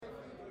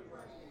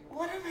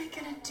am I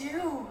gonna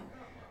do?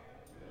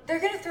 They're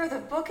gonna throw the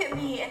book at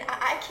me, and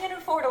I can't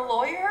afford a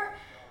lawyer.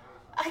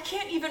 I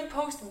can't even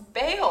post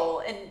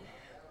bail, and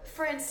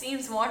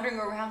Francine's wandering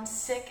around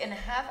sick and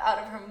half out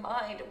of her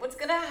mind. What's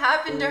gonna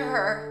happen to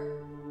her?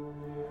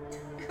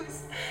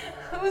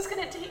 Who's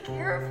gonna take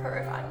care of her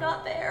if I'm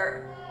not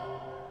there?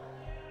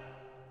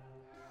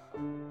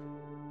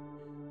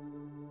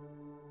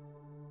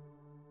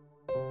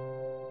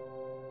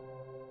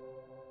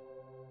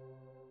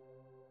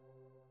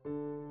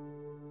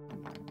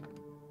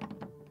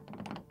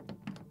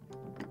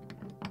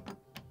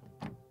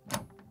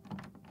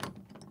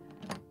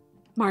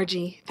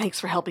 Margie, thanks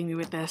for helping me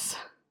with this.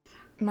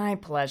 My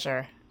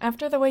pleasure.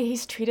 After the way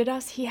he's treated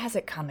us, he has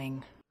it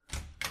coming.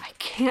 I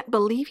can't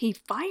believe he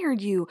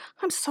fired you.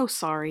 I'm so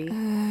sorry.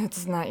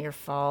 It's not your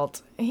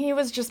fault. He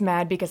was just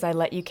mad because I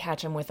let you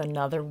catch him with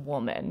another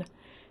woman.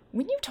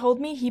 When you told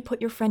me he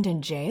put your friend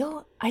in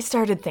jail, I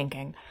started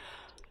thinking,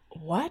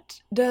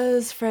 what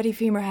does Freddie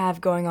Femur have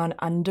going on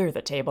under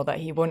the table that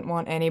he wouldn't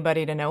want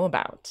anybody to know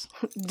about?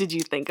 Did you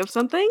think of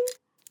something?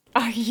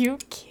 Are you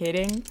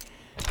kidding?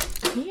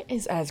 He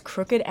is as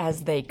crooked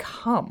as they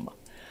come.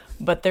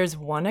 But there's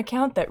one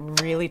account that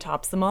really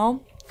tops them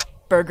all.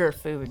 Burger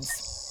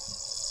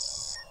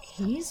Foods.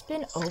 He's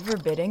been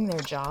overbidding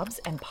their jobs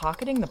and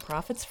pocketing the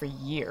profits for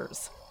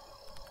years.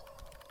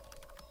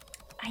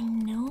 I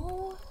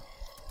know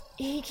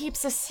he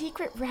keeps a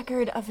secret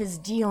record of his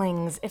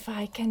dealings. If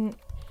I can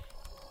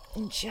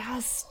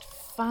just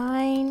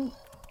find...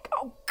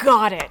 Oh,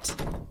 got it!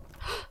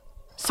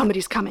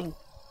 Somebody's coming.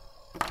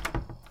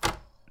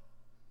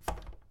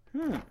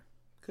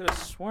 Could have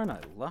sworn I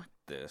locked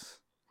this.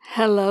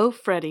 Hello,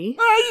 Freddie.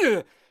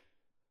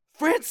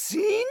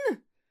 Francine?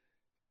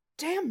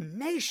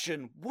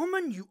 Damnation,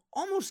 woman, you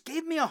almost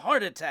gave me a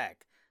heart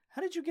attack.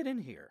 How did you get in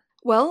here?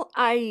 Well,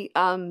 I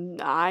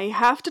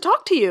have to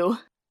talk to you.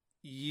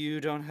 You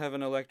don't have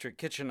an electric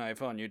kitchen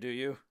knife on you, do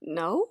you?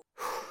 No?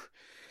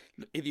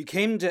 If you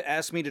came to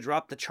ask me to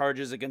drop the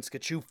charges against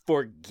Kachu,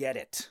 forget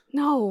it.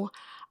 No,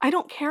 I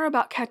don't care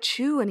about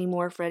Kachu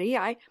anymore, Freddie.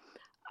 I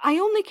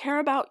only care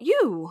about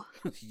you.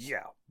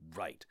 Yeah,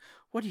 right.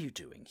 What are you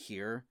doing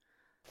here?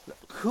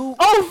 Who...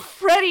 Oh,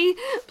 Freddie,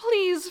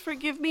 please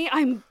forgive me.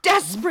 I'm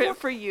desperate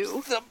for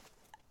you.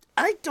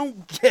 I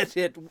don't get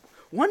it.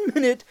 1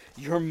 minute,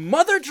 you're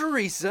Mother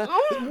Teresa.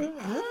 You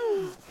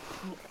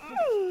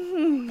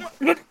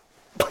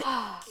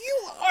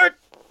are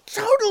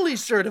totally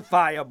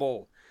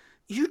certifiable.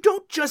 You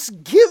don't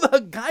just give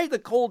a guy the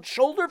cold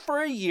shoulder for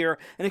a year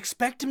and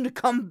expect him to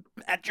come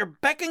at your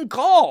beck and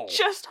call.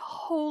 Just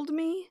hold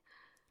me.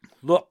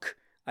 Look,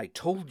 I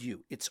told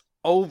you, it's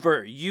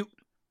over.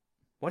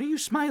 What are you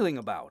smiling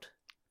about?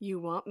 You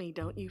want me,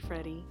 don't you,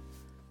 Freddie?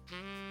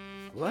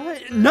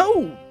 What?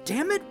 No,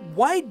 damn it.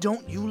 Why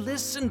don't you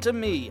listen to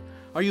me?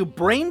 Are you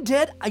brain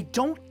dead? I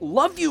don't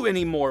love you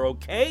anymore,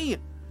 okay?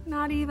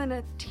 Not even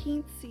a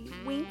teensy,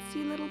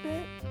 weensy little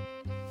bit?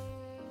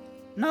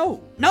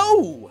 No,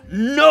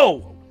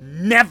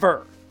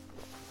 never.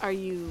 Are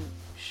you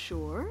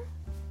sure?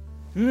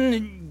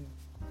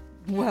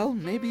 Well,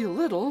 maybe a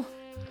little.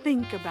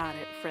 Think about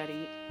it,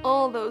 Freddie.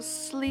 All those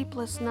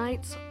sleepless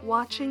nights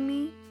watching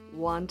me,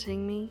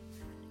 wanting me.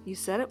 You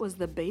said it was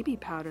the baby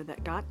powder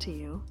that got to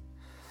you.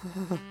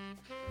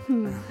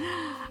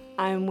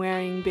 I'm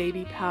wearing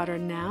baby powder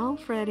now,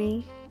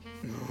 Freddie.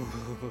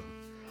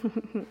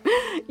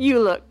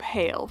 You look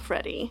pale,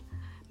 Freddie.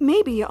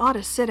 Maybe you ought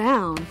to sit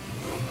down.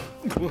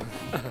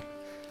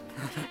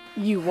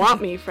 You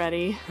want me,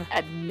 Freddie.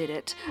 Admit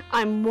it.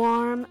 I'm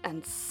warm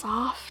and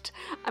soft.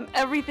 I'm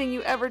everything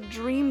you ever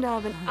dreamed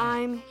of, and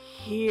I'm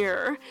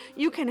here.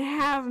 You can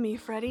have me,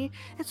 Freddie.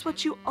 It's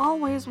what you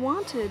always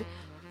wanted.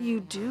 You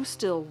do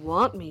still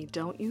want me,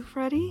 don't you,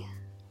 Freddie?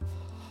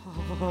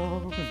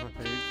 Oh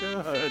my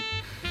God.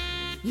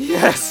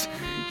 Yes.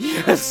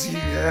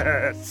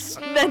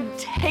 Then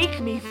take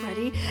me,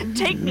 Freddie.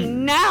 Take me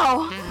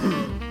now.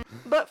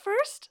 But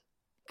first,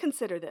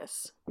 consider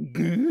this.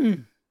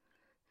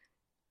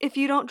 If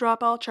you don't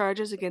drop all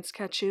charges against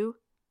Kachu,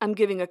 I'm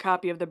giving a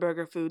copy of the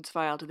Burger Foods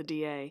file to the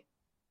DA.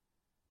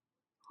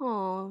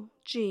 Oh,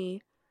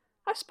 gee.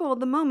 I've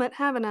spoiled the moment,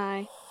 haven't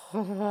I?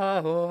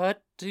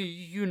 What do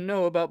you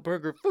know about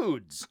Burger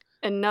Foods?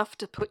 Enough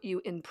to put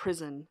you in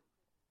prison.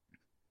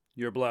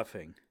 You're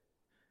bluffing.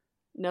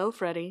 No,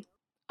 Freddie,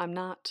 I'm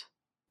not.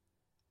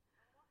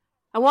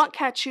 I want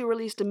Kachu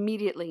released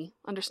immediately,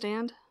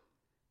 understand?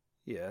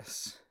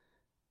 Yes.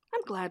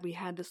 I'm glad we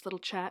had this little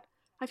chat.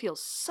 I feel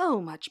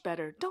so much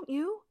better, don't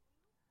you?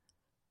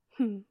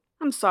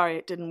 I'm sorry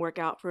it didn't work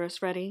out for us,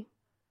 Freddie.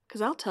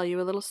 'Cause I'll tell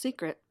you a little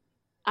secret.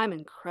 I'm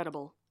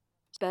incredible.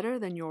 It's better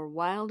than your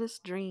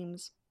wildest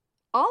dreams.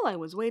 All I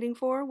was waiting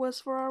for was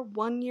for our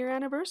 1-year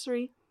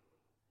anniversary,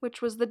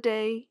 which was the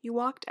day you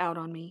walked out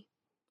on me.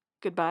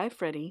 Goodbye,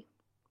 Freddie.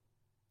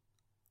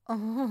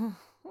 Oh.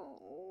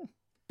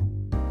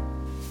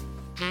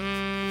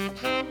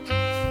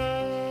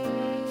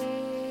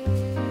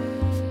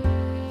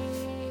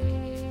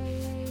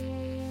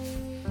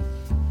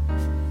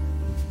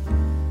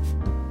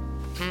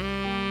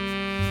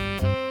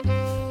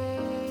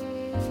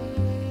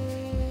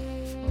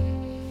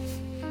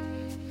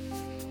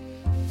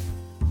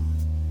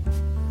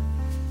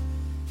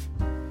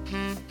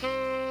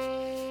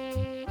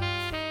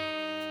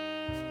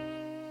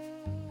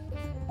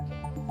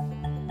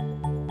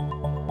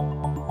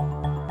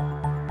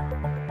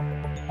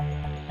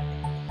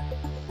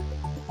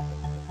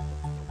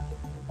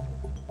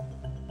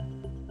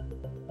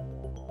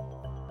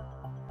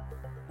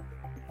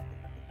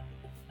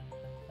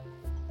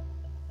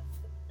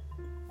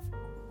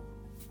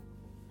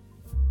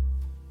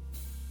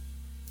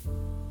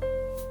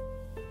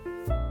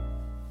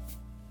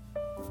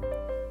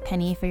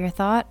 penny for your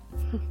thought?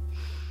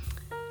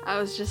 I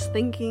was just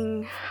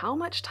thinking how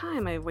much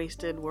time I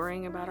wasted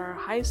worrying about our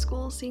high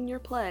school senior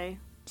play.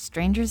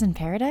 Strangers in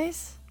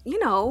Paradise? You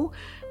know,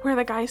 where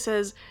the guy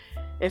says,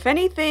 "If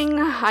anything,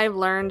 I've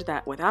learned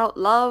that without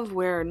love,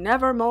 we're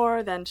never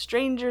more than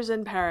strangers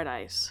in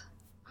paradise."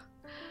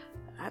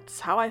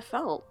 That's how I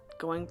felt,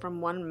 going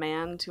from one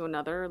man to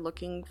another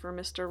looking for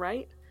Mr.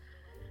 Right.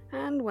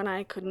 And when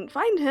I couldn't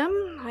find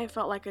him, I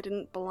felt like I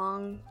didn't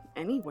belong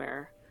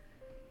anywhere.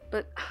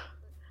 But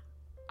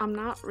I'm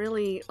not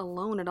really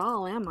alone at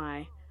all, am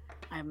I?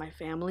 I have my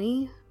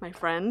family, my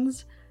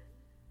friends,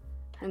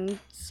 and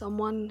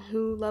someone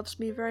who loves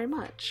me very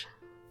much.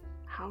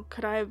 How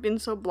could I have been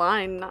so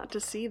blind not to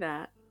see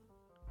that?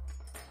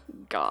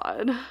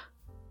 God.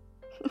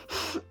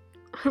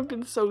 I've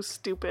been so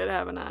stupid,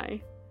 haven't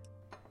I?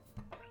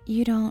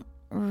 You don't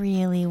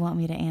really want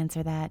me to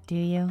answer that, do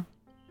you?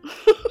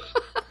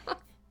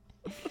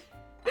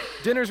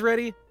 Dinner's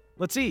ready.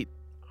 Let's eat.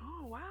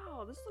 Oh,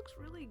 wow. This looks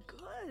really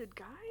good,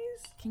 guys.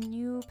 Can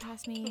you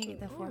pass me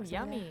the fork?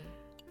 Yummy.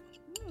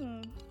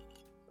 Oh,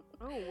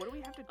 what do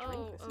we have to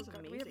drink? This is God,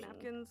 amazing. We have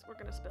napkins. We're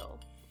going to spill.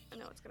 I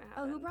know it's going to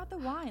Oh, happen. who brought the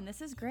wine?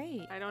 This is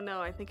great. I don't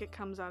know. I think it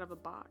comes out of a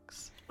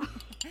box.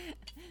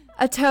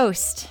 A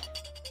toast.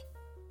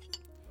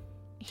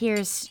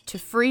 Here's to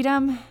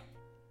freedom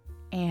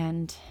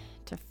and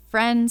to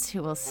friends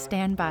who will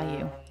stand by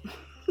you.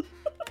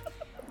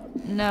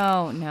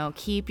 No,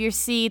 keep your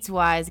seats,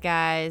 wise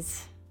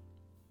guys.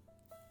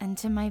 And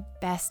to my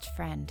best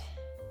friend,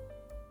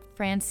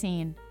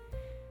 Francine,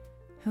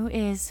 who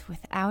is,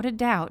 without a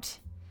doubt,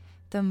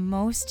 the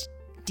most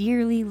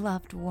dearly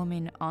loved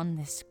woman on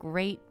this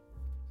great,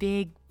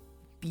 big,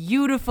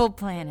 beautiful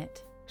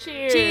planet.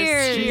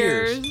 Cheers.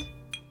 Cheers.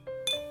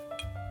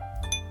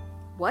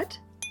 What?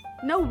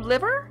 No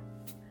liver?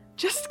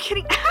 Just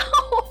kidding.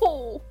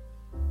 Ow!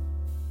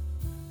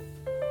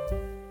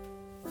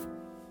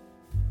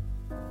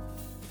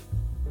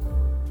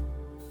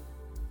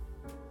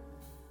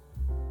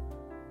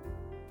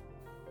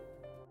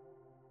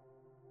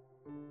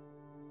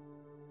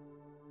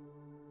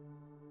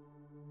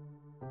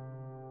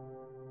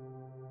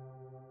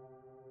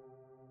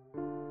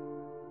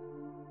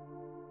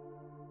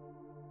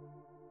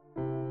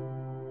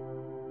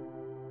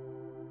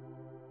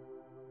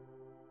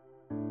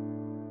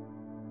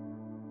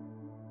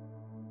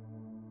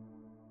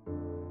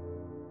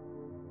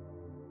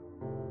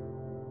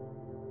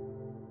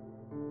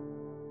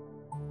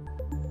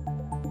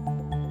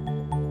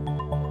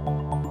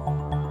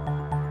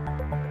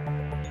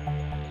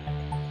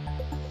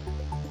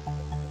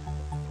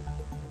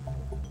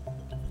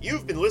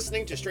 You've been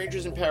listening to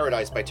Strangers in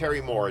Paradise by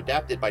Terry Moore,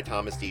 adapted by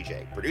Thomas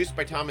DJ, produced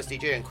by Thomas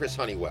DJ and Chris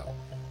Honeywell,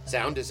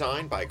 sound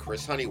design by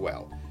Chris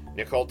Honeywell.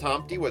 Nicole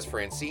Tomty was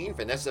Francine,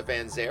 Vanessa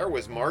Van Zer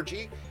was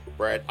Margie,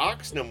 Brad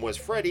Oxnam was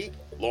Freddie,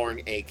 Lauren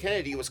A.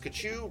 Kennedy was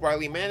Kachu,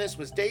 Riley Manis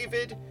was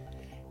David,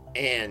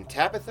 and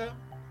Tabitha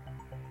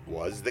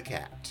was the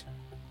cat.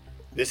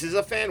 This is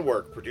a fan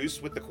work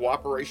produced with the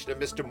cooperation of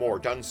Mr. Moore,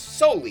 done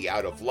solely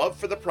out of love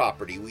for the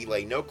property. We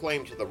lay no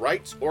claim to the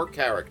rights or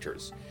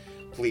characters.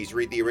 Please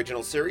read the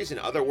original series and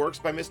other works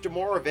by Mr.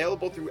 Moore,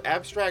 available through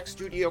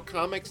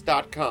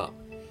AbstractStudioComics.com.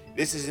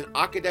 This is an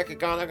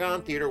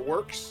Akadekaganagon Theater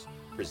Works,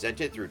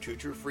 presented through Two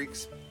True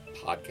Freaks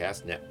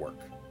Podcast Network.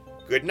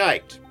 Good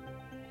night.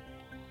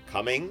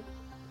 Coming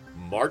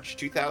March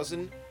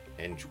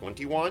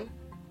 2021,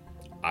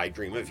 I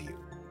Dream of You.